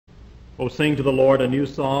O sing to the Lord a new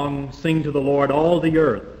song, sing to the Lord all the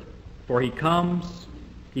earth, for he comes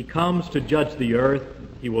to judge the earth.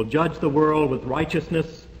 He will judge the world with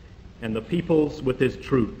righteousness and the peoples with his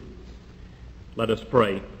truth. Let us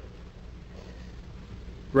pray.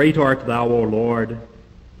 Great art thou, O Lord,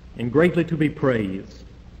 and greatly to be praised.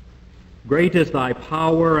 Great is thy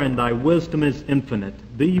power, and thy wisdom is infinite.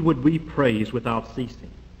 Thee would we praise without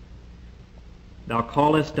ceasing. Thou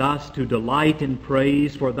callest us to delight in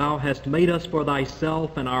praise, for thou hast made us for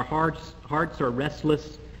thyself, and our hearts are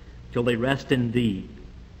restless till they rest in thee.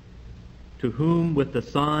 To whom with the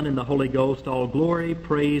Son and the Holy Ghost all glory,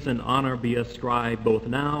 praise, and honor be ascribed, both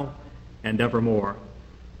now and evermore.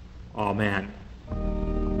 Amen.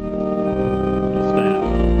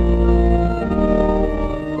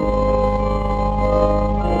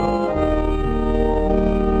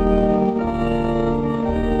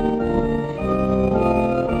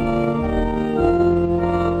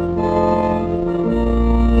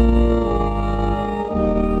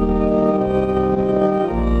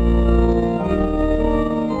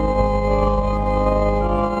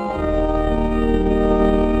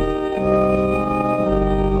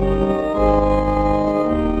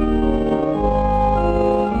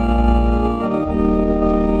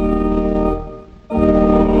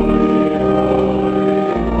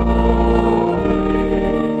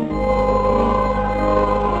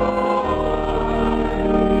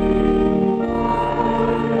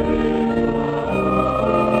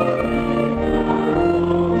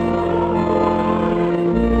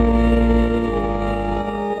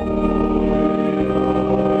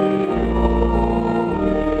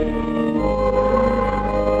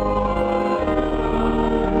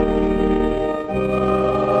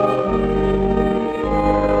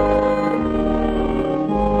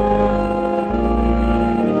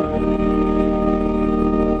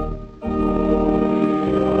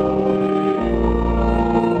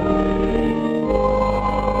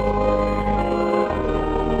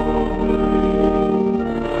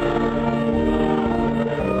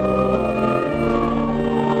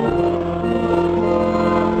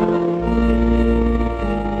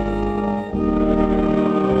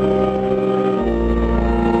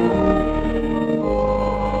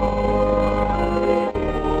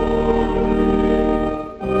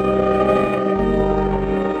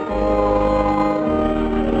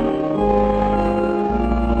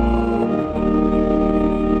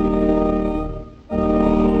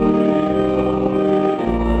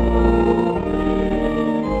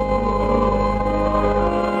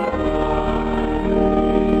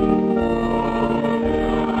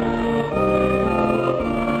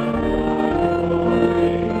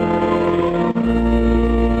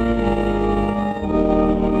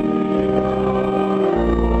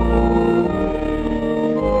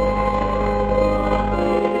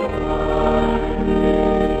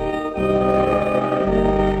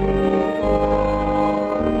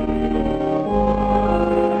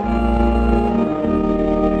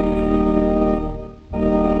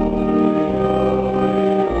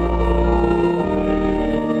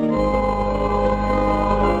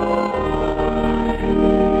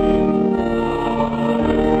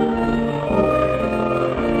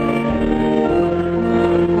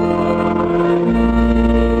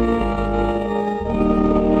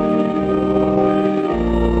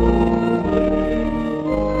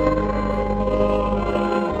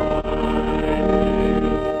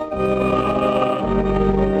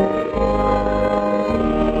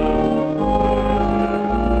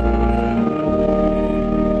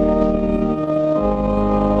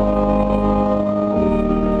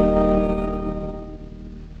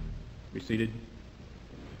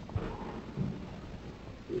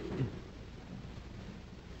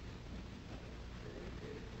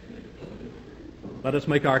 Let us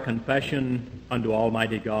make our confession unto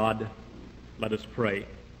Almighty God. Let us pray.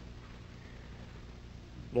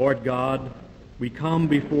 Lord God, we come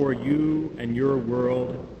before you and your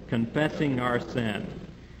world, confessing our sin.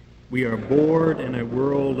 We are bored in a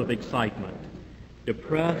world of excitement,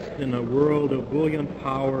 depressed in a world of buoyant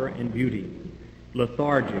power and beauty,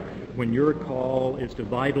 lethargic when your call is to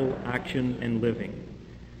vital action and living,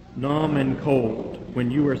 numb and cold when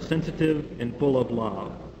you are sensitive and full of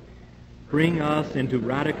love. Bring us into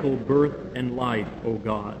radical birth and life, O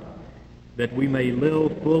God, that we may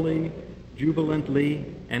live fully, jubilantly,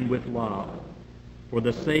 and with love, for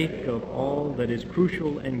the sake of all that is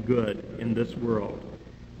crucial and good in this world.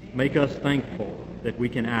 Make us thankful that we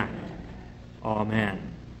can act.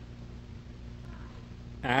 Amen.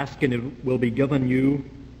 Ask and it will be given you.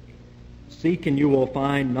 Seek and you will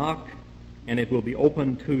find. Knock and it will be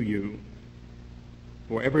opened to you.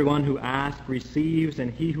 For everyone who asks receives,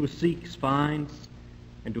 and he who seeks finds,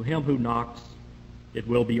 and to him who knocks it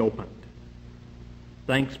will be opened.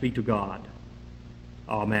 Thanks be to God.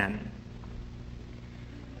 Amen.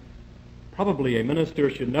 Probably a minister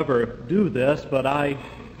should never do this, but I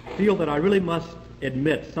feel that I really must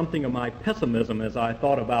admit something of my pessimism as I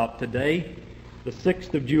thought about today, the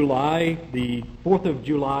 6th of July, the 4th of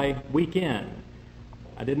July weekend.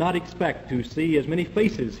 I did not expect to see as many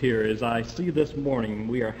faces here as I see this morning.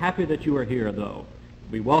 We are happy that you are here, though.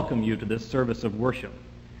 We welcome you to this service of worship.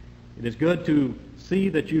 It is good to see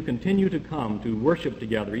that you continue to come to worship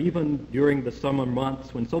together, even during the summer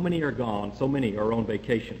months when so many are gone, so many are on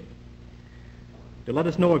vacation. To let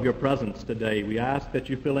us know of your presence today, we ask that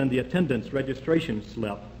you fill in the attendance registration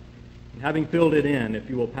slip. And having filled it in, if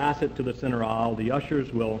you will pass it to the center aisle, the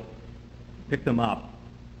ushers will pick them up.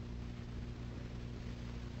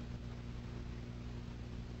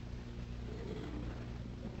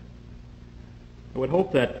 I would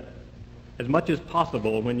hope that as much as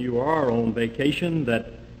possible when you are on vacation,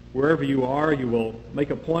 that wherever you are, you will make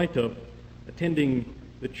a point of attending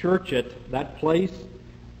the church at that place.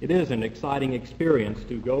 It is an exciting experience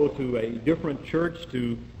to go to a different church,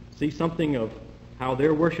 to see something of how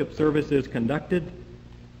their worship service is conducted.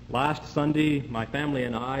 Last Sunday, my family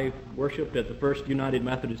and I worshiped at the First United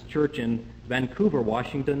Methodist Church in Vancouver,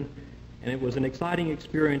 Washington, and it was an exciting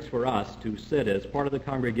experience for us to sit as part of the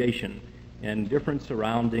congregation in different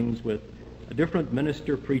surroundings with a different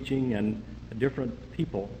minister preaching and different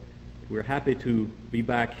people. We're happy to be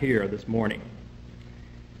back here this morning.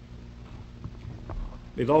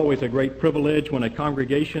 It's always a great privilege when a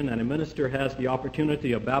congregation and a minister has the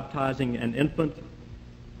opportunity of baptizing an infant.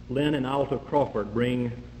 Lynn and Alta Crawford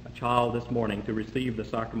bring a child this morning to receive the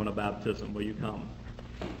sacrament of baptism. Will you come?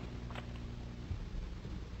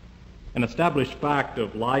 An established fact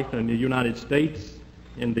of life in the United States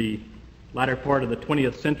in the latter part of the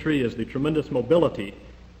 20th century is the tremendous mobility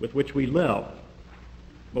with which we live.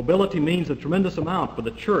 Mobility means a tremendous amount for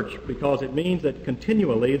the church because it means that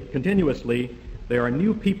continuously there are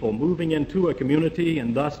new people moving into a community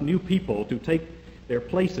and thus new people to take their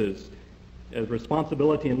places as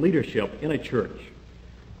responsibility and leadership in a church.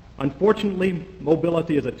 Unfortunately,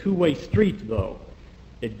 mobility is a two-way street, though.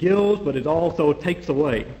 It gives, but it also takes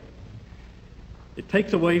away. It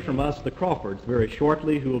takes away from us the Crawfords very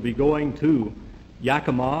shortly, who will be going to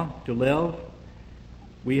Yakima to live.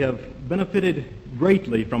 We have benefited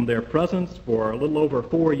greatly from their presence for a little over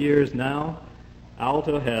 4 years now.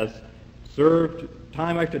 Alta has served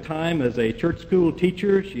time after time as a church school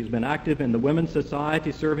teacher. She's been active in the Women's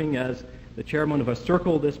Society, serving as the chairman of a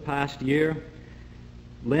circle this past year.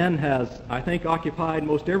 Lynn has, I think, occupied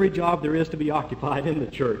most every job there is to be occupied in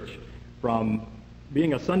the church, from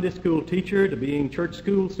being a Sunday school teacher to being church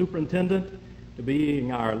school superintendent to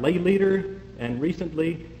being our lay leader and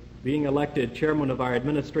recently being elected chairman of our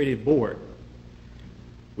administrative board.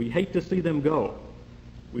 We hate to see them go.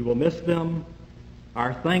 We will miss them.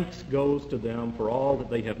 Our thanks goes to them for all that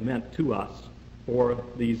they have meant to us for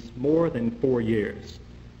these more than 4 years.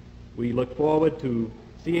 We look forward to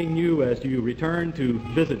seeing you as you return to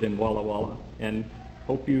visit in Walla Walla and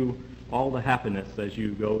hope you all the happiness as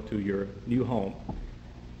you go to your new home.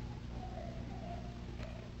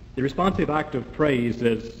 The responsive act of praise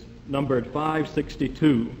is numbered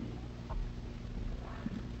 562.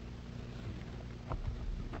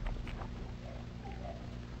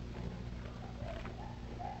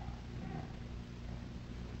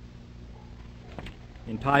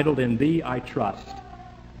 Entitled, "In Thee I Trust."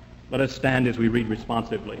 Let us stand as we read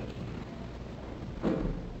responsively.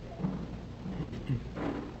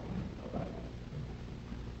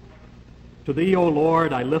 To Thee, O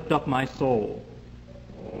Lord, I lift up my soul.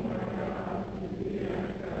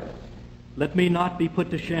 Let me not be put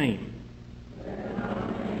to shame.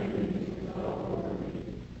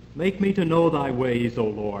 Make me to know Thy ways, O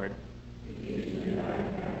Lord.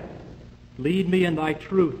 Lead me in Thy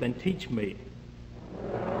truth and teach me.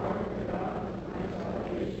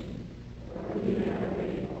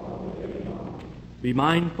 Be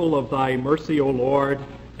mindful of Thy mercy, O Lord,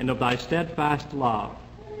 and of Thy steadfast love.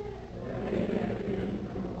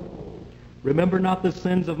 Remember not the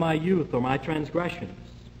sins of my youth or my transgressions.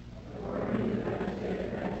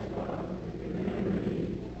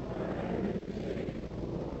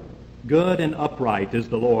 Good and upright is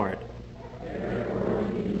the Lord.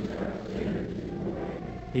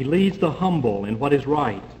 He leads the humble in what is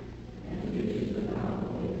right.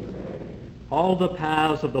 All the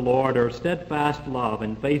paths of the Lord are steadfast love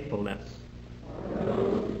and faithfulness.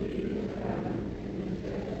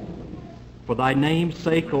 For Thy name's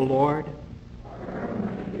sake, O Lord,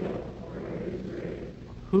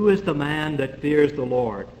 Who is the man that fears the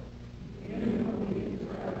Lord?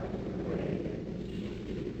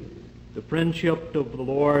 The friendship of the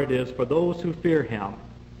Lord is for those who fear him.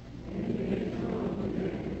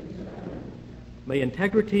 May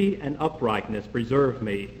integrity and uprightness preserve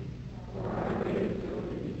me.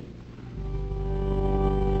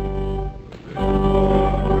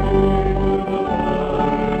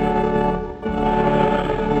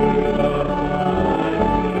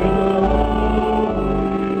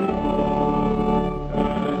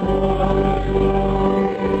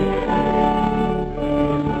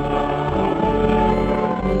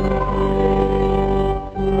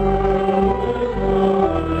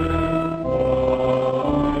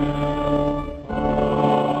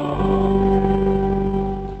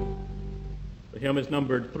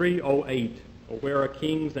 Numbered 308, Where Are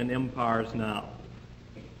Kings and Empires Now?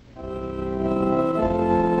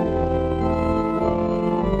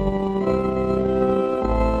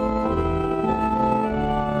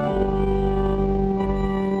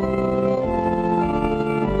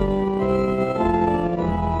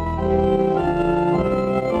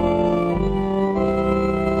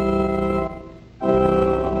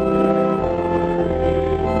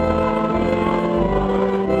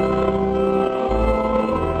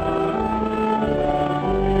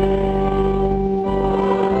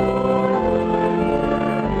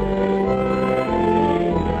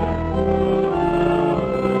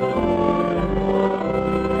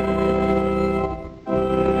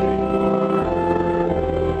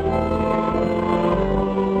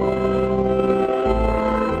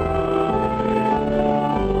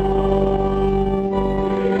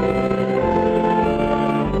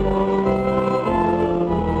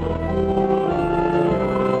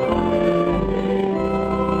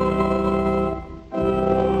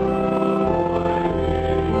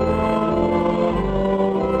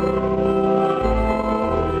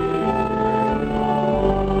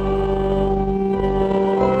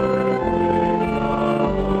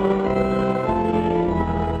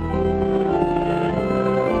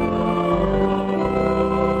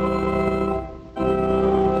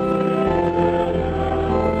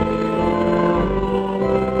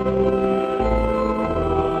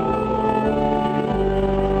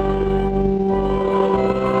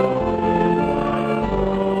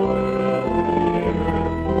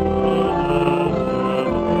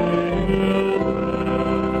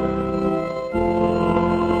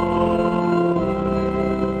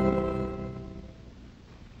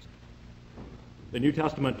 The New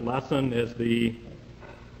Testament lesson is the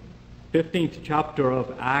 15th chapter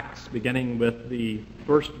of Acts, beginning with the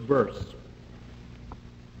first verse.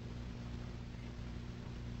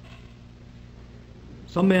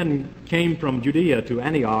 Some men came from Judea to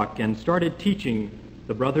Antioch and started teaching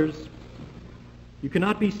the brothers, "You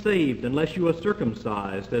cannot be saved unless you are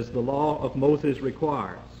circumcised, as the law of Moses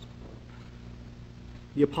requires."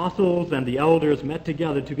 The apostles and the elders met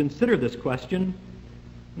together to consider this question,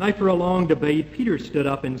 and after a long debate, Peter stood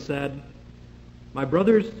up and said, "My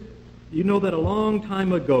brothers, you know that a long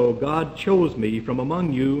time ago God chose me from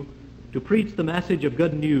among you to preach the message of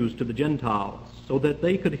good news to the Gentiles, so that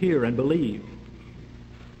they could hear and believe.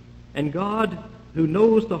 And God, who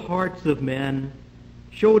knows the hearts of men,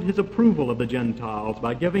 showed his approval of the Gentiles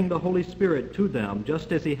by giving the Holy Spirit to them,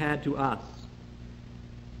 just as he had to us.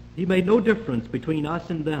 He made no difference between us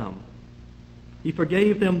and them. He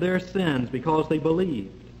forgave them their sins because they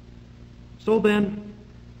believed. So then,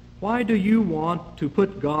 why do you want to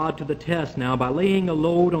put God to the test now by laying a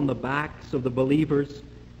load on the backs of the believers,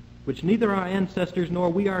 which neither our ancestors nor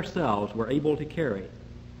we ourselves were able to carry?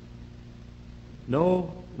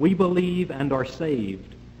 No, we believe and are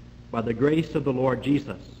saved by the grace of the Lord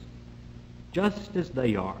Jesus, just as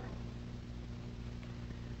they are."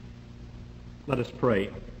 Let us pray.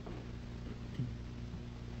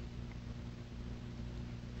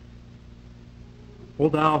 O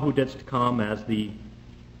thou who didst come as the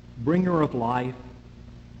bringer of life,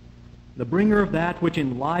 the bringer of that which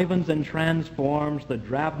enlivens and transforms the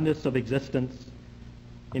drabness of existence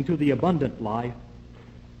into the abundant life,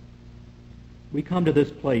 we come to this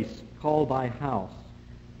place called thy house,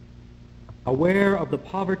 aware of the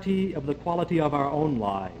poverty of the quality of our own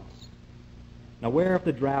lives, and aware of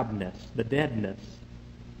the drabness, the deadness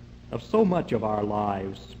of so much of our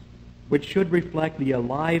lives, which should reflect the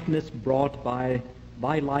aliveness brought by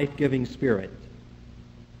thy life-giving Spirit.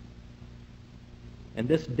 And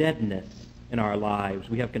this deadness in our lives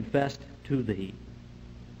we have confessed to thee.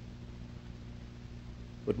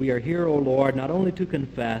 But we are here, O Lord, not only to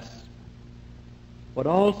confess, but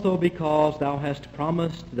also because thou hast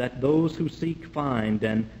promised that those who seek find,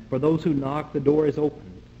 and for those who knock the door is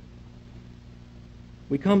opened.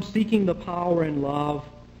 We come seeking the power and love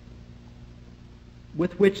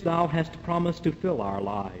with which thou hast promised to fill our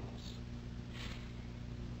lives.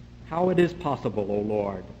 How it is possible, O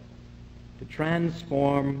Lord, to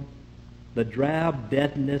transform the drab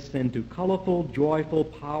deadness into colorful, joyful,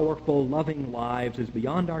 powerful, loving lives is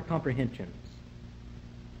beyond our comprehensions,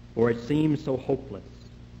 for it seems so hopeless.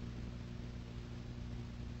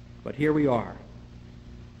 But here we are,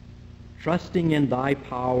 trusting in thy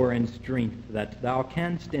power and strength that thou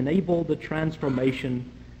canst enable the transformation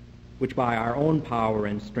which by our own power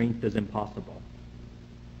and strength is impossible.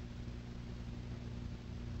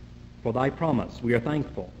 For thy promise we are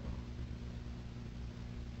thankful,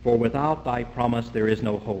 for without thy promise there is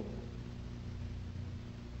no hope.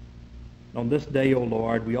 On this day, O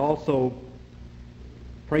Lord, we also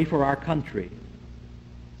pray for our country,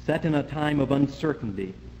 set in a time of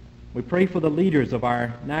uncertainty. We pray for the leaders of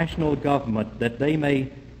our national government that they may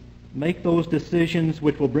make those decisions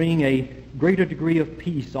which will bring a greater degree of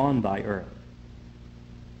peace on thy earth,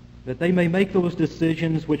 that they may make those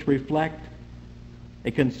decisions which reflect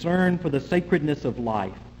a concern for the sacredness of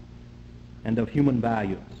life and of human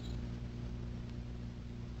values.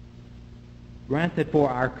 Grant that for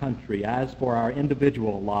our country, as for our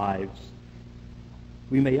individual lives,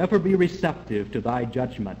 we may ever be receptive to thy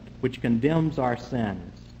judgment, which condemns our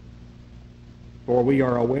sins. For we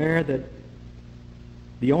are aware that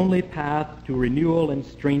the only path to renewal and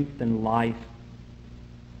strength and life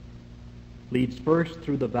leads first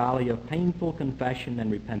through the valley of painful confession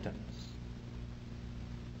and repentance.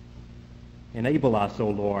 Enable us, O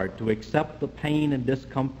Lord, to accept the pain and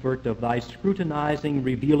discomfort of thy scrutinizing,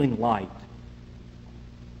 revealing light,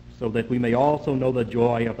 so that we may also know the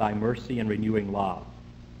joy of thy mercy and renewing love.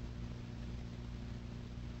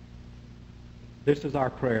 This is our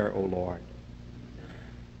prayer, O Lord,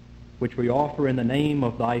 which we offer in the name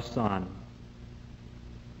of thy Son,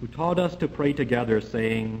 who taught us to pray together,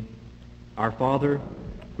 saying, Our Father,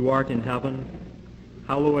 who art in heaven,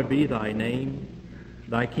 hallowed be thy name.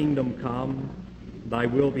 Thy kingdom come, thy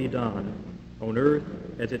will be done, on earth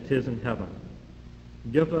as it is in heaven.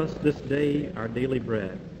 Give us this day our daily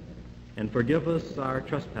bread, and forgive us our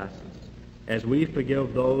trespasses, as we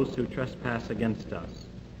forgive those who trespass against us.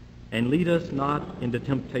 And lead us not into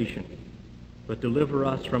temptation, but deliver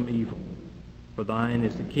us from evil. For thine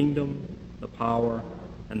is the kingdom, the power,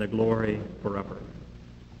 and the glory forever.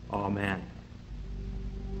 Amen.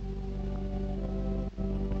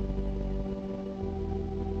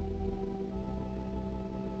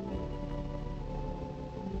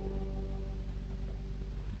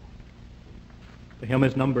 The hymn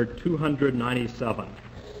is number 297.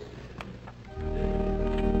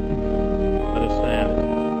 Let us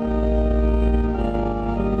stand.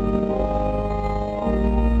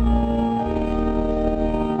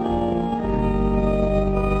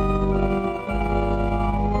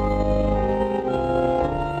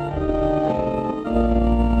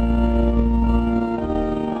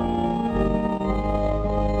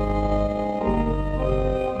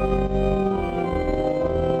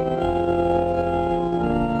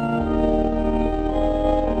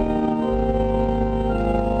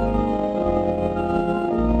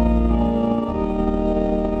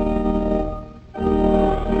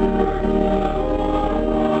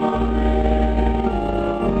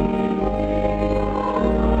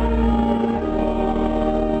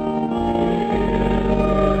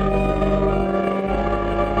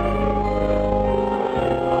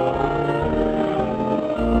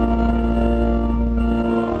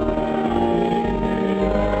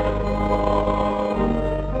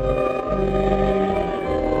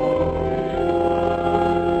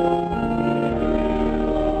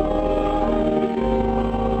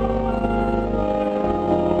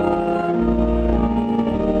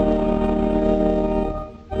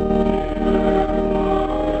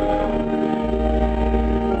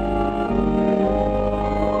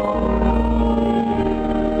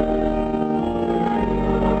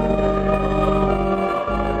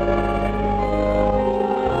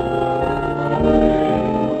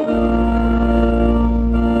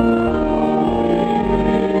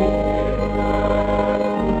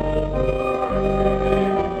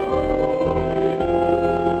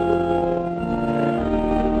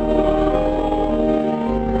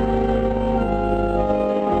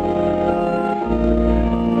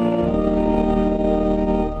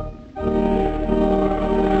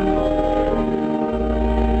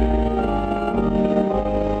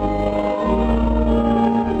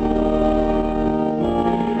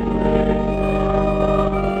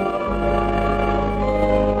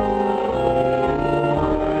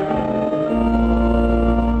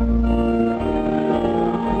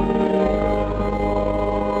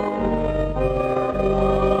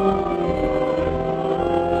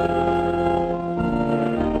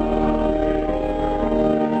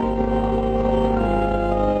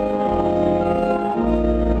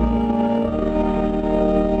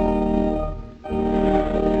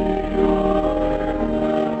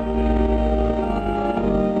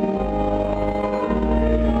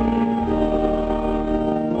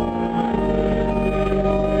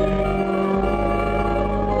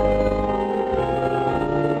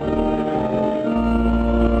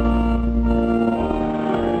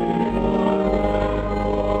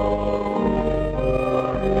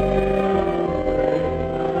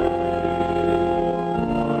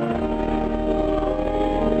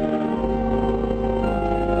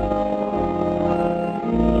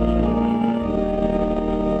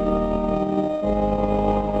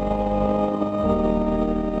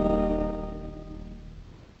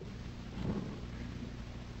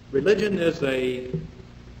 religion is a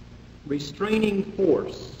restraining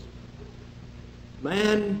force.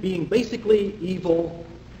 Man, being basically evil,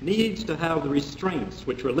 needs to have the restraints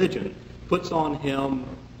which religion puts on him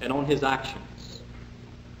and on his actions.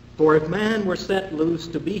 For if man were set loose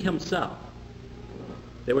to be himself,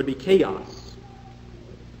 there would be chaos.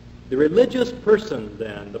 The religious person,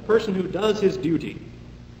 then, the person who does his duty,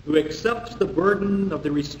 who accepts the burden of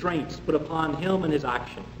the restraints put upon him and his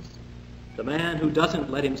actions, the man who doesn't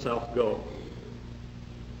let himself go.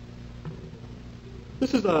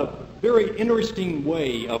 This is a very interesting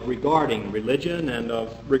way of regarding religion and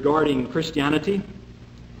of regarding Christianity.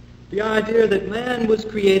 The idea that man was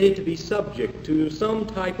created to be subject to some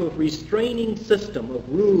type of restraining system of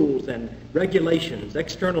rules and regulations,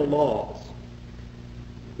 external laws.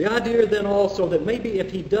 The idea then also that maybe if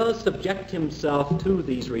he does subject himself to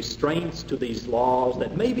these restraints, to these laws,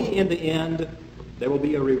 that maybe in the end there will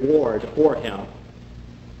be a reward for him.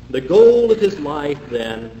 The goal of his life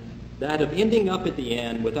then, that of ending up at the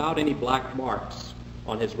end without any black marks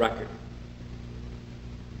on his record.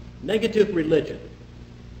 Negative religion.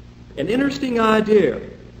 An interesting idea,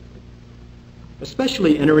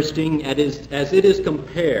 especially interesting as it is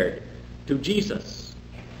compared to Jesus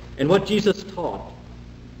and what Jesus taught.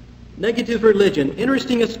 Negative religion,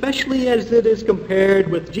 interesting especially as it is compared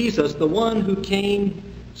with Jesus, the one who came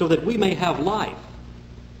so that we may have life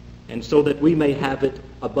and so that we may have it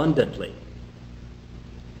abundantly.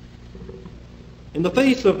 In the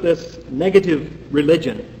face of this negative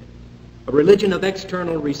religion, a religion of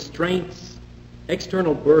external restraints,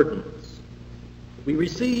 external burdens, we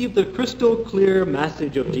receive the crystal clear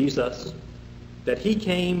message of Jesus that he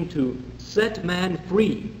came to set man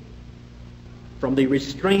free from the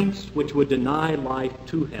restraints which would deny life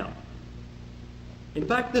to him. In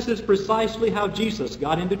fact, this is precisely how Jesus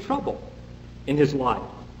got into trouble in his life.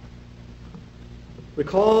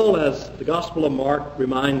 Recall, as the Gospel of Mark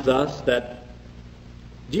reminds us, that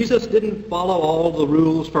Jesus didn't follow all the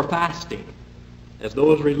rules for fasting, as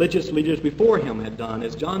those religious leaders before him had done,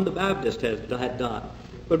 as John the Baptist had done.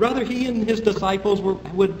 But rather he and his disciples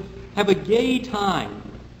would have a gay time,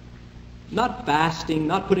 not fasting,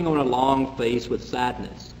 not putting on a long face with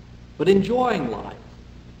sadness, but enjoying life.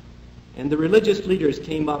 And the religious leaders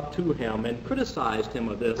came up to him and criticized him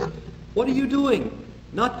of this. What are you doing?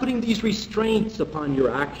 Not putting these restraints upon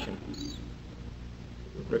your actions.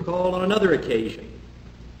 Recall on another occasion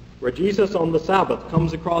where Jesus on the Sabbath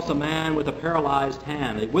comes across a man with a paralyzed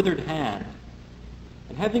hand, a withered hand,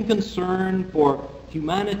 and having concern for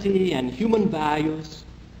humanity and human values,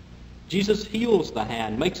 Jesus heals the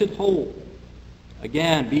hand, makes it whole.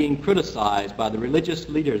 Again, being criticized by the religious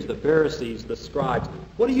leaders, the Pharisees, the scribes.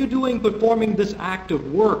 What are you doing performing this act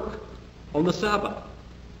of work on the Sabbath?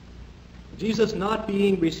 Jesus not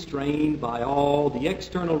being restrained by all the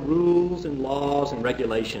external rules and laws and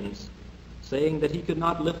regulations, saying that he could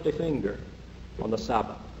not lift a finger on the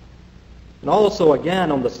Sabbath. And also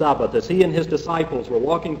again on the Sabbath, as he and his disciples were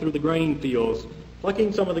walking through the grain fields,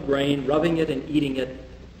 plucking some of the grain, rubbing it and eating it,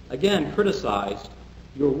 again criticized,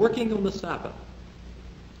 you're working on the Sabbath.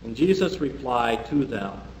 And Jesus replied to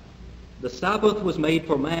them, the Sabbath was made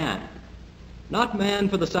for man, not man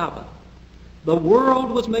for the Sabbath. The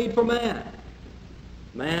world was made for man.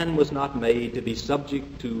 Man was not made to be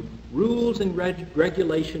subject to rules and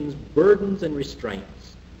regulations, burdens and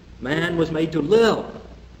restraints. Man was made to live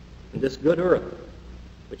in this good earth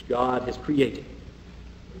which God has created.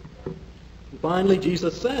 And finally,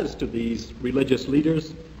 Jesus says to these religious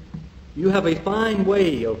leaders, you have a fine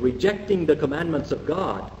way of rejecting the commandments of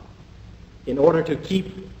God in order to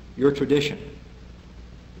keep your tradition.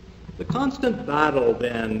 The constant battle,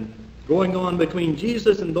 then, going on between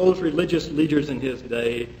Jesus and those religious leaders in his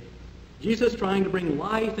day, Jesus trying to bring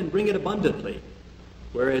life and bring it abundantly,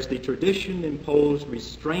 whereas the tradition imposed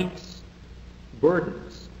restraints,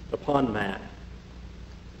 burdens upon man.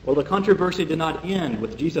 Well, the controversy did not end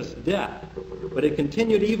with Jesus' death, but it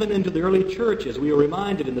continued even into the early church, as we were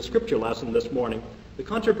reminded in the scripture lesson this morning. The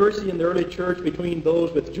controversy in the early church between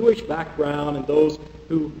those with Jewish background and those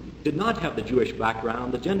who did not have the Jewish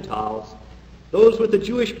background, the Gentiles. Those with the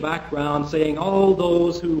Jewish background saying all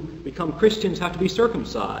those who become Christians have to be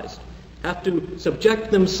circumcised, have to subject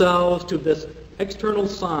themselves to this external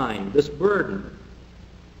sign, this burden.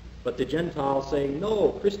 But the Gentiles saying,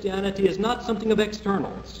 no, Christianity is not something of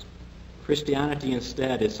externals. Christianity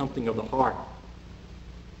instead is something of the heart.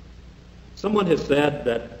 Someone has said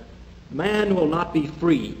that man will not be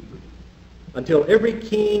free until every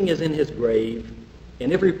king is in his grave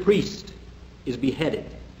and every priest is beheaded.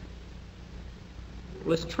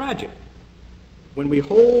 Well, it's tragic when we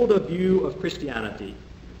hold a view of Christianity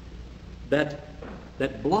that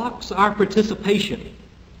that blocks our participation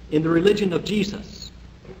in the religion of Jesus.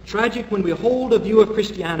 Tragic when we hold a view of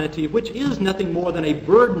Christianity which is nothing more than a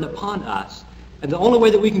burden upon us, and the only way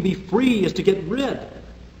that we can be free is to get rid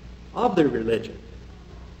of the religion.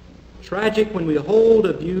 Tragic when we hold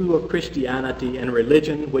a view of Christianity and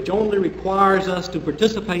religion which only requires us to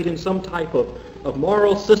participate in some type of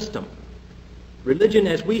moral system. Religion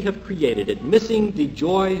as we have created it, missing the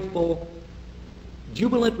joyful,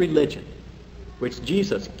 jubilant religion which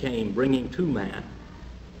Jesus came bringing to man.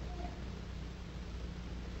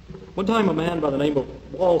 One time a man by the name of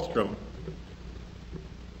Wallstrom,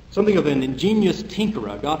 something of an ingenious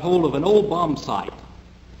tinkerer, got hold of an old bomb sight.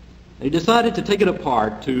 And he decided to take it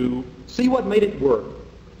apart to see what made it work.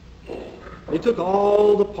 He took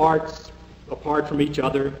all the parts apart from each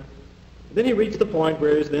other. Then he reached the point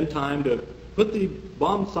where it was then time to put the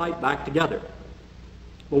bomb sight back together.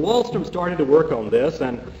 Well, Wallstrom started to work on this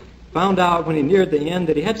and found out when he neared the end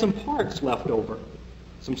that he had some parts left over,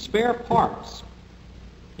 some spare parts.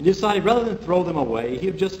 And he decided rather than throw them away, he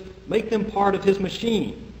would just make them part of his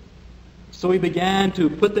machine. So he began to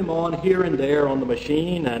put them on here and there on the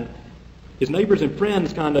machine, and his neighbors and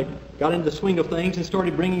friends kind of got into the swing of things and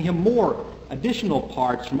started bringing him more additional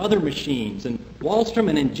parts from other machines. And Wallstrom,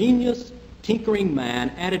 an ingenious, tinkering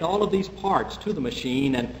man, added all of these parts to the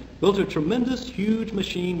machine and built a tremendous, huge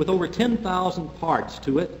machine with over 10,000 parts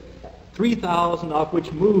to it, 3,000 of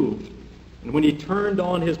which moved. And when he turned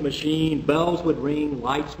on his machine, bells would ring,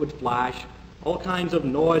 lights would flash, all kinds of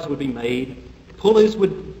noise would be made, pulleys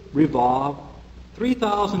would revolve,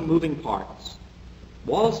 3,000 moving parts.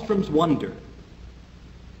 Wallstrom's wonder.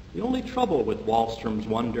 The only trouble with Wallstrom's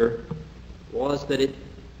wonder was that it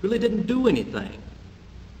really didn't do anything.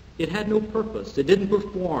 It had no purpose. It didn't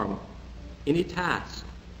perform any task.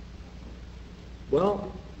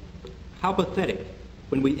 Well, how pathetic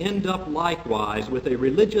when we end up likewise with a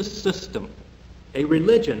religious system, a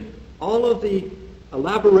religion, all of the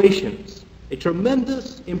elaborations, a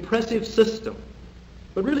tremendous, impressive system.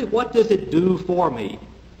 But really, what does it do for me?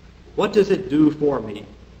 What does it do for me?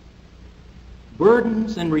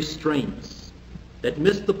 Burdens and restraints that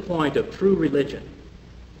miss the point of true religion.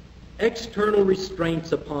 External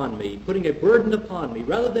restraints upon me, putting a burden upon me,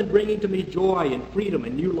 rather than bringing to me joy and freedom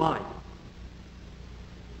and new life.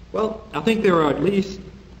 Well, I think there are at least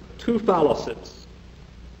two fallacies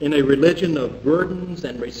in a religion of burdens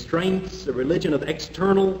and restraints, a religion of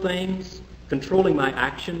external things, controlling my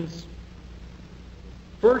actions.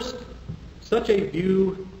 First, such a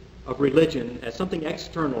view of religion as something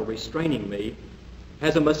external restraining me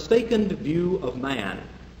has a mistaken view of man.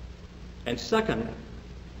 And second,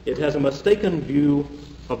 it has a mistaken view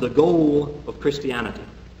of the goal of Christianity.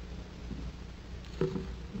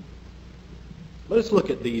 Let us look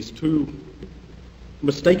at these two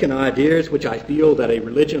mistaken ideas which I feel that a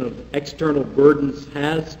religion of external burdens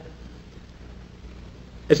has.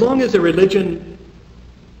 As long as a religion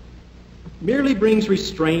merely brings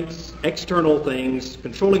restraints, external things,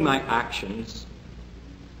 controlling my actions,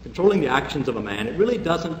 controlling the actions of a man, it really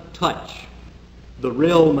doesn't touch the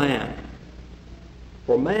real man.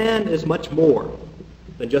 For man is much more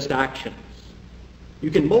than just actions. You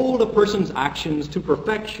can mold a person's actions to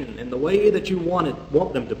perfection in the way that you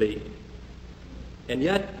want them to be. And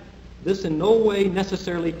yet, this in no way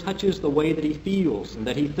necessarily touches the way that he feels and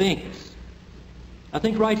that he thinks. I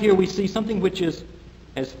think right here we see something which is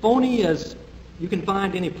as phony as you can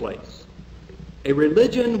find any place. A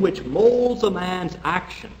religion which molds a man's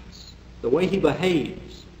actions, the way he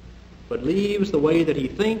behaves, but leaves the way that he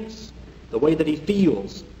thinks, the way that he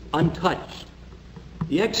feels, untouched.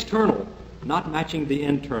 The external not matching the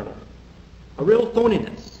internal. A real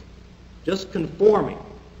phoniness, just conforming.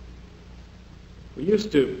 We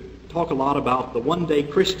used to talk a lot about the one-day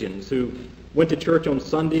Christians who went to church on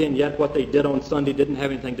Sunday, and yet what they did on Sunday didn't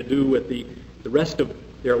have anything to do with the rest of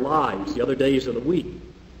their lives, the other days of the week.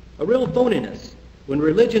 A real phoniness, when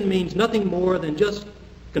religion means nothing more than just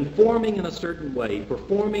conforming in a certain way,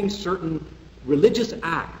 performing certain religious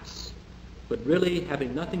acts, but really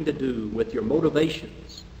having nothing to do with your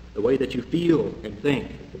motivations, the way that you feel and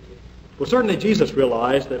think. Well, certainly Jesus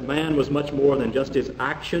realized that man was much more than just his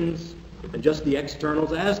actions and just the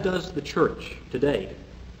externals, as does the church today.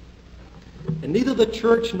 And neither the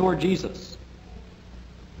church nor Jesus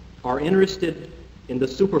are interested in the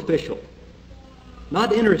superficial,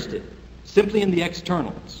 not interested simply in the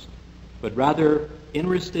externals, but rather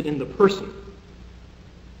interested in the person.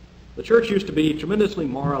 The church used to be tremendously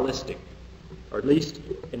moralistic, or at least,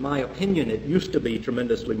 in my opinion, it used to be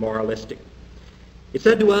tremendously moralistic. It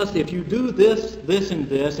said to us, if you do this, this, and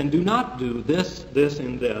this, and do not do this, this,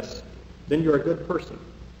 and this, then you're a good person.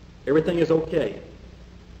 Everything is okay.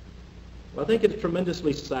 Well, I think it's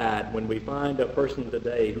tremendously sad when we find a person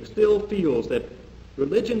today who still feels that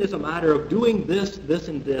religion is a matter of doing this, this,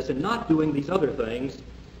 and this, and not doing these other things.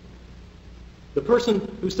 The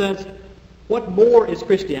person who says, what more is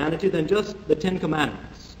Christianity than just the Ten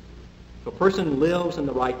Commandments? If a person lives in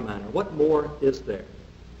the right manner, what more is there?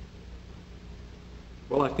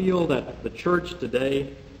 Well, I feel that the church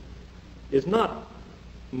today is not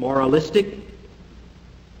moralistic,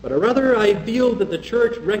 but rather I feel that the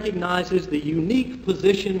church recognizes the unique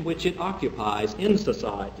position which it occupies in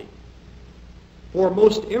society. For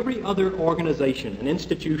most every other organization and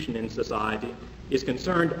institution in society is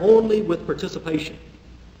concerned only with participation,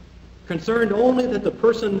 concerned only that the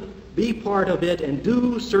person be part of it and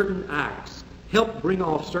do certain acts, help bring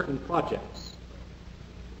off certain projects.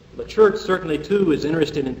 The church certainly, too, is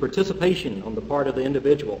interested in participation on the part of the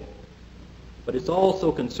individual, but it's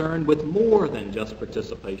also concerned with more than just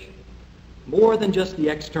participation, more than just the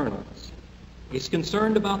externals. It's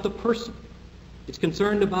concerned about the person. It's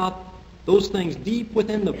concerned about those things deep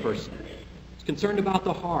within the person. It's concerned about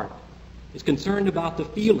the heart. It's concerned about the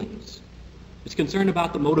feelings. It's concerned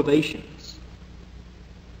about the motivations.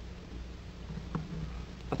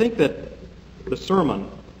 I think that the sermon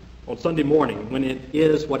on Sunday morning, when it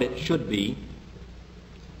is what it should be,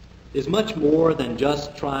 is much more than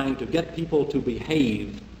just trying to get people to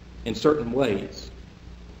behave in certain ways.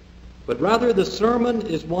 But rather, the sermon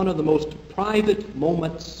is one of the most private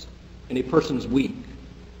moments in a person's week.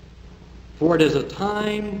 For it is a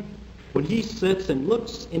time when he sits and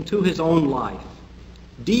looks into his own life,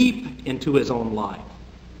 deep into his own life,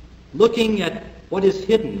 looking at what is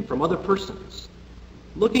hidden from other persons,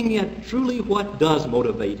 looking at truly what does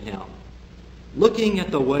motivate him, looking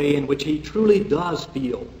at the way in which he truly does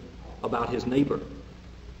feel about his neighbor,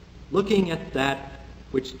 looking at that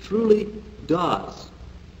which truly does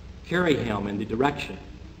carry him in the direction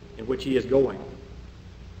in which he is going.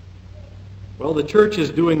 Well, the church is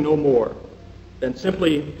doing no more than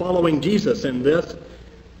simply following Jesus in this.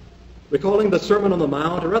 We're calling the Sermon on the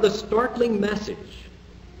Mount a rather startling message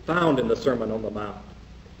found in the Sermon on the Mount,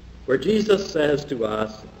 where Jesus says to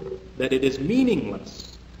us that it is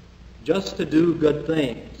meaningless just to do good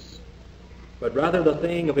things, but rather the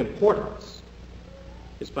thing of importance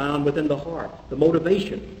is found within the heart, the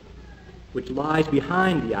motivation which lies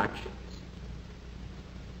behind the actions.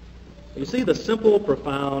 You see, the simple,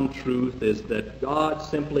 profound truth is that God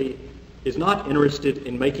simply is not interested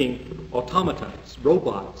in making automatons,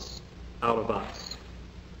 robots, out of us.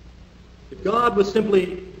 If God was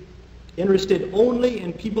simply interested only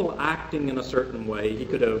in people acting in a certain way, he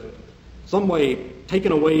could have some way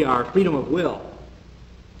taken away our freedom of will,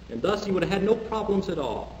 and thus he would have had no problems at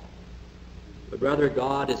all. But rather,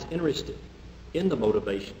 God is interested in the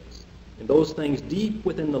motivations, in those things deep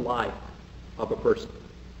within the life of a person.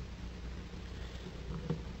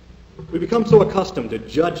 We become so accustomed to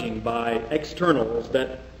judging by externals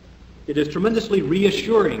that it is tremendously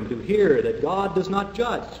reassuring to hear that God does not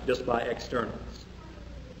judge just by externals.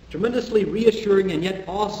 Tremendously reassuring and yet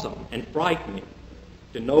awesome and frightening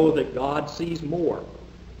to know that God sees more,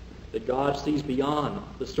 that God sees beyond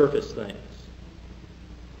the surface things.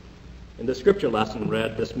 In the scripture lesson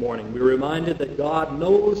read this morning, we were reminded that God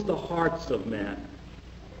knows the hearts of men.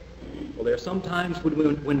 Well, there are some times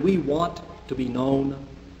when we want to be known,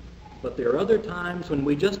 but there are other times when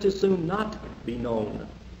we just as soon not be known.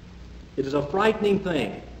 It is a frightening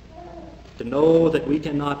thing to know that we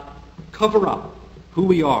cannot cover up who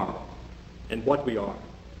we are and what we are.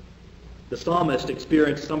 The psalmist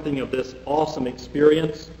experienced something of this awesome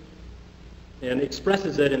experience and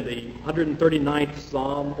expresses it in the 139th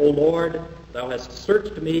Psalm. O Lord, thou hast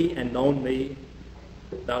searched me and known me.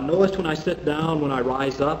 Thou knowest when I sit down, when I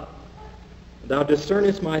rise up. Thou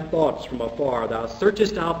discernest my thoughts from afar. Thou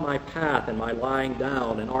searchest out my path and my lying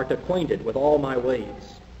down, and art acquainted with all my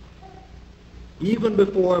ways. Even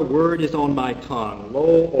before a word is on my tongue,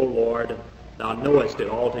 lo, O Lord, thou knowest it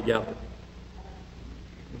altogether.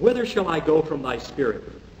 Whither shall I go from thy spirit?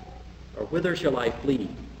 Or whither shall I flee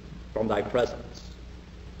from thy presence?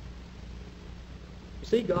 You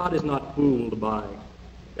see, God is not fooled by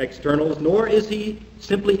externals, nor is he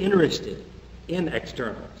simply interested in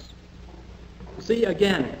externals. You see,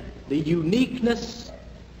 again, the uniqueness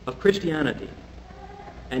of Christianity,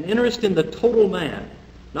 an interest in the total man,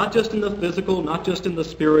 not just in the physical, not just in the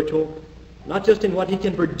spiritual, not just in what he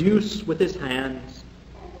can produce with his hands,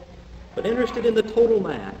 but interested in the total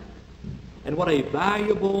man. And what a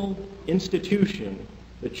valuable institution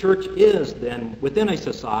the church is then within a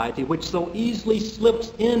society which so easily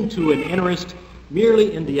slips into an interest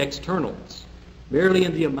merely in the externals, merely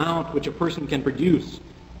in the amount which a person can produce,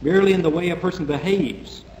 merely in the way a person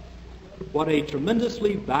behaves. what a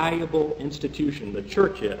tremendously valuable institution the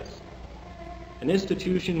church is. An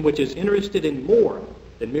institution which is interested in more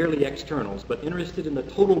than merely externals, but interested in the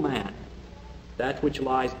total man, that which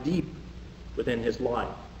lies deep within his life.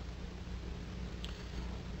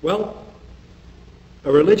 Well,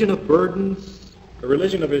 a religion of burdens, a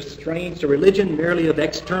religion of restraints, a religion merely of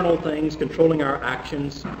external things controlling our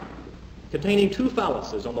actions, containing two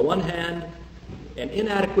fallacies. On the one hand, an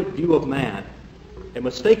inadequate view of man, a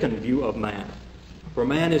mistaken view of man, for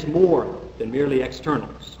man is more than merely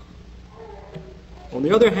externals. On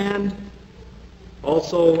the other hand,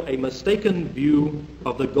 also a mistaken view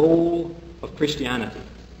of the goal of Christianity.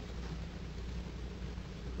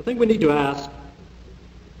 I think we need to ask,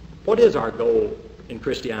 what is our goal in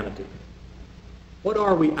Christianity? What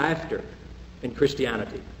are we after in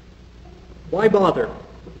Christianity? Why bother?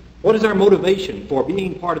 What is our motivation for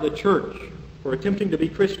being part of the church, for attempting to be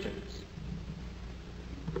Christians?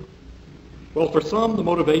 Well, for some, the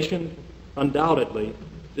motivation, undoubtedly,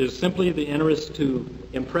 is simply the interest to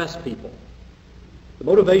impress people. The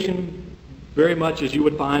motivation, very much as you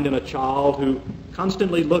would find in a child who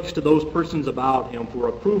constantly looks to those persons about him for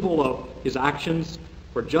approval of his actions,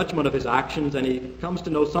 for judgment of his actions, and he comes to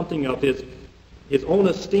know something of his own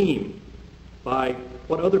esteem by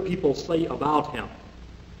what other people say about him.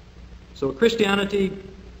 So Christianity,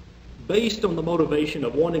 based on the motivation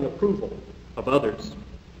of wanting approval of others.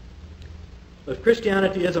 If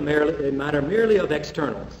Christianity is a matter merely of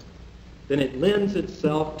externals, then it lends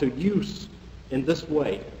itself to use in this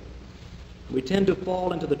way. We tend to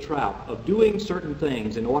fall into the trap of doing certain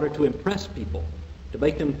things in order to impress people, to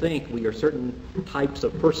make them think we are certain types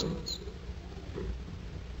of persons.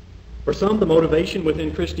 For some, the motivation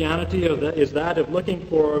within Christianity is that of looking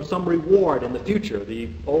for some reward in the future, the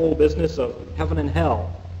old business of heaven and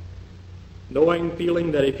hell.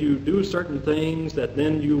 Feeling that if you do certain things, that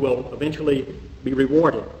then you will eventually be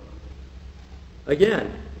rewarded.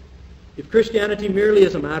 Again, if Christianity merely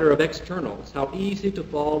is a matter of externals, how easy to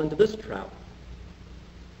fall into this trap.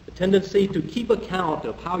 The tendency to keep account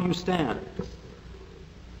of how you stand.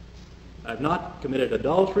 I have not committed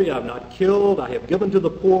adultery, I have not killed, I have given to the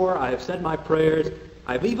poor, I have said my prayers,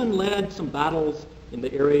 I have even led some battles in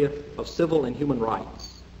the area of civil and human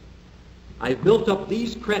rights. I have built up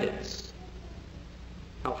these credits.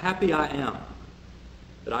 How happy I am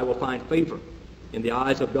that I will find favor in the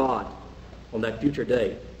eyes of God on that future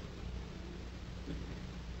day.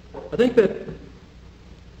 I think that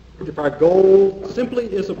if our goal simply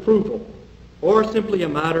is approval or simply a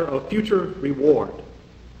matter of future reward,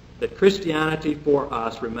 that Christianity for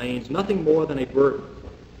us remains nothing more than a burden,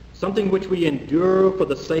 something which we endure for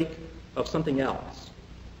the sake of something else.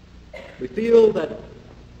 We feel that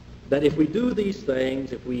if we do these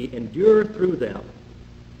things, if we endure through them,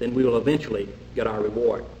 then we will eventually get our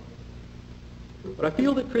reward. But I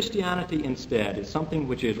feel that Christianity instead is something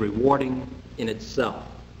which is rewarding in itself.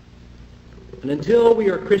 And until we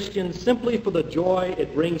are Christians simply for the joy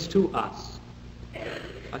it brings to us,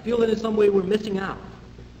 I feel that in some way we're missing out.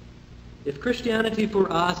 If Christianity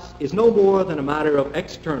for us is no more than a matter of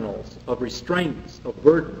externals, of restraints, of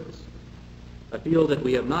burdens, I feel that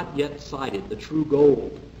we have not yet sighted the true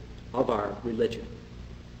goal of our religion.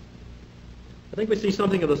 I think we see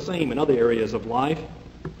something of the same in other areas of life.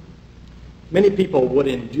 Many people would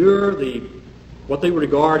endure what they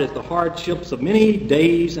regard as the hardships of many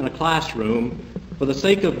days in a classroom for the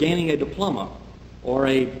sake of gaining a diploma or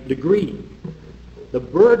a degree. The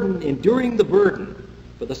burden, enduring the burden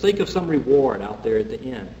for the sake of some reward out there at the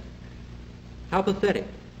end. How pathetic.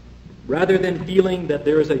 Rather than feeling that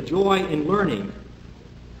there is a joy in learning,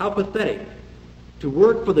 how pathetic to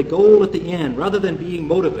work for the goal at the end rather than being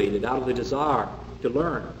motivated out of the desire to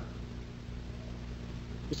learn.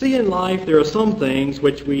 You see, in life there are some things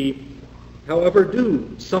which we, however,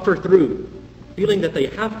 do suffer through, feeling that they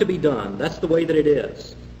have to be done. That's the way that it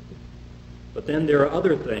is. But then there are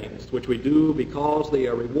other things which we do because they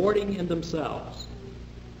are rewarding in themselves.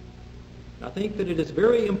 I think that it is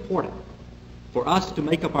very important for us to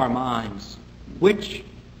make up our minds which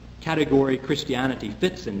category Christianity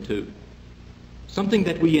fits into. Something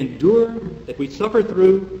that we endure, that we suffer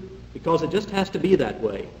through because it just has to be that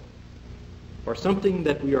way. Or something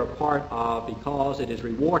that we are a part of because it is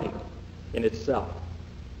rewarding in itself.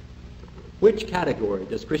 Which category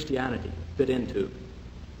does Christianity fit into?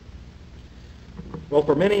 Well,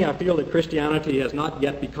 for many, I feel that Christianity has not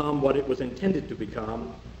yet become what it was intended to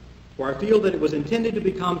become. For I feel that it was intended to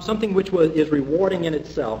become something which is rewarding in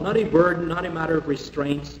itself, not a burden, not a matter of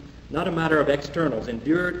restraints, not a matter of externals,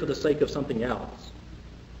 endured for the sake of something else.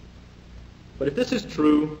 But if this is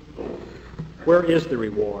true, where is the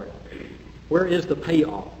reward? Where is the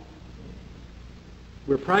payoff?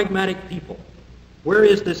 We're pragmatic people. Where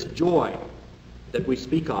is this joy that we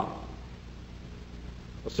speak of?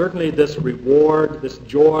 Well, certainly this reward, this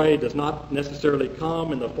joy, does not necessarily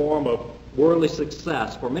come in the form of worldly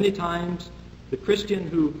success. For many times, the Christian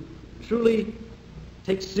who truly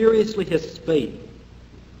takes seriously his faith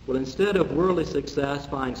will, instead of worldly success,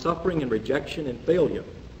 find suffering and rejection and failure.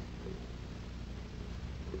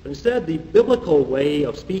 But instead, the biblical way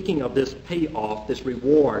of speaking of this payoff, this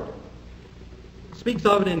reward, speaks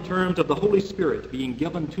of it in terms of the Holy Spirit being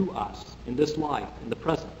given to us in this life, in the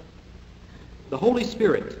present. The Holy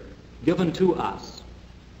Spirit given to us.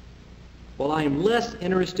 Well, I am less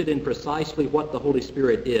interested in precisely what the Holy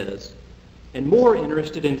Spirit is, and more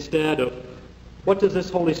interested instead of what does this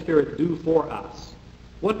Holy Spirit do for us?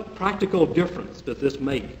 What practical difference does this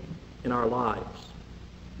make in our lives?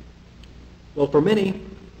 Well, for many,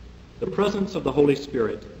 the presence of the Holy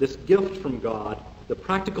Spirit, this gift from God, the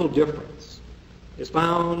practical difference, is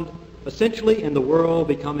found essentially in the world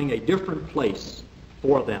becoming a different place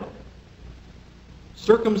for them.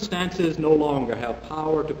 Circumstances no longer have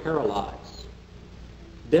power to paralyze.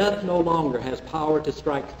 Death no longer has power to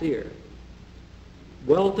strike fear.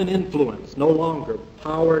 Wealth and influence no longer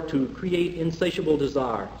power to create insatiable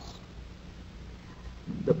desires.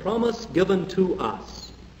 The promise given to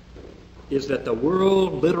us is that the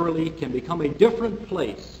world literally can become a different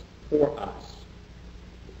place for us,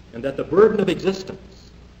 and that the burden of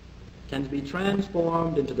existence can be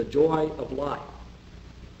transformed into the joy of life.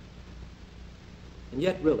 And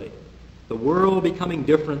yet, really, the world becoming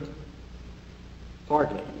different?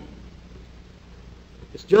 Hardly.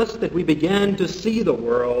 It's just that we began to see the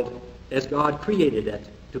world as God created it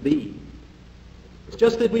to be. It's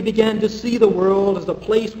just that we began to see the world as a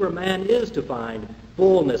place where man is to find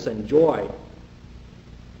fullness and joy.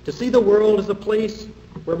 To see the world as a place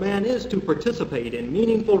where man is to participate in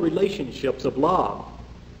meaningful relationships of love.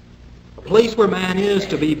 A place where man is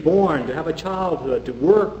to be born, to have a childhood, to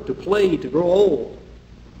work, to play, to grow old.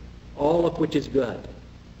 All of which is good.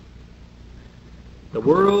 The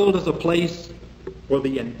world is a place for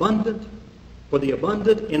the abundant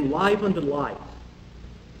enlivened life,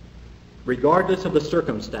 regardless of the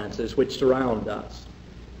circumstances which surround us,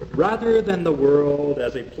 rather than the world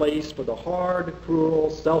as a place for the hard, cruel,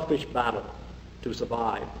 selfish battle to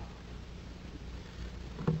survive.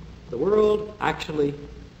 The world actually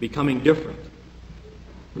becoming different.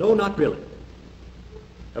 No, not really.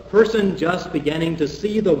 A person just beginning to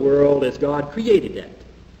see the world as God created it,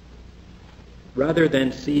 rather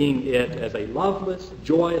than seeing it as a loveless,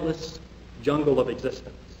 joyless jungle of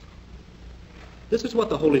existence. This is what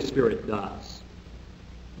the Holy Spirit does.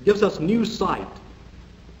 It gives us new sight.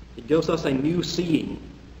 It gives us a new seeing.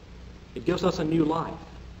 It gives us a new life.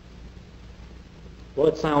 Well,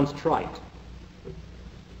 it sounds trite.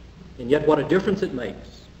 And yet what a difference it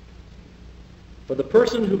makes. For the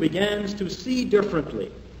person who begins to see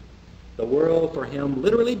differently, the world for him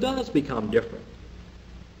literally does become different.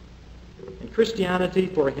 And Christianity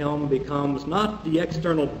for him becomes not the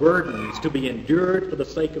external burdens to be endured for the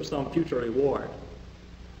sake of some future reward,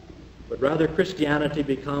 but rather Christianity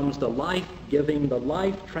becomes the life-giving, the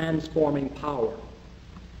life-transforming power,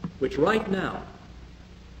 which right now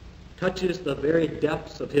touches the very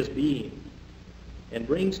depths of his being and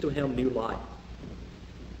brings to him new life.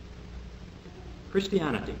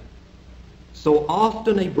 Christianity, so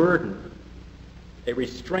often a burden, a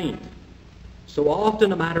restraint, so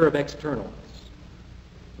often a matter of externals,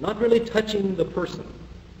 not really touching the person,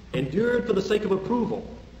 endured for the sake of approval,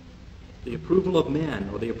 the approval of men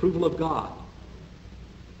or the approval of God.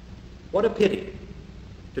 What a pity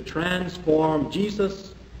to transform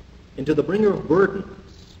Jesus into the bringer of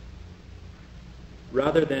burdens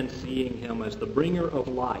rather than seeing him as the bringer of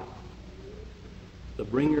life, the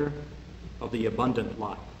bringer of the abundant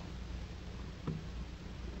life.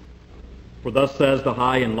 For thus says the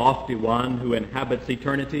high and lofty one who inhabits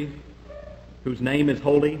eternity, whose name is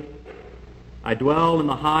holy, I dwell in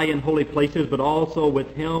the high and holy places, but also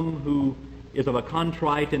with him who is of a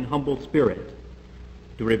contrite and humble spirit,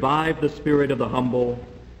 to revive the spirit of the humble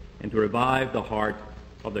and to revive the heart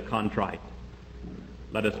of the contrite.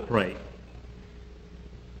 Let us pray.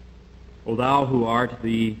 O thou who art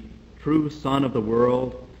the true Son of the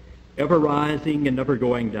world, ever rising and never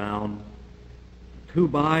going down, who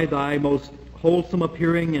by thy most wholesome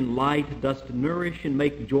appearing in light dost nourish and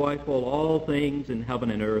make joyful all things in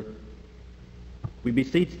heaven and earth, we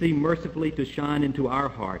beseech thee mercifully to shine into our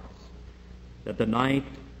hearts, that the night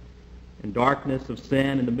and darkness of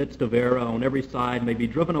sin in the midst of error on every side may be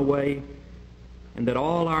driven away, and that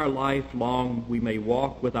all our life long we may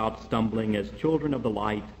walk without stumbling as children of the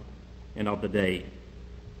light and of the day.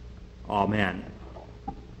 Amen.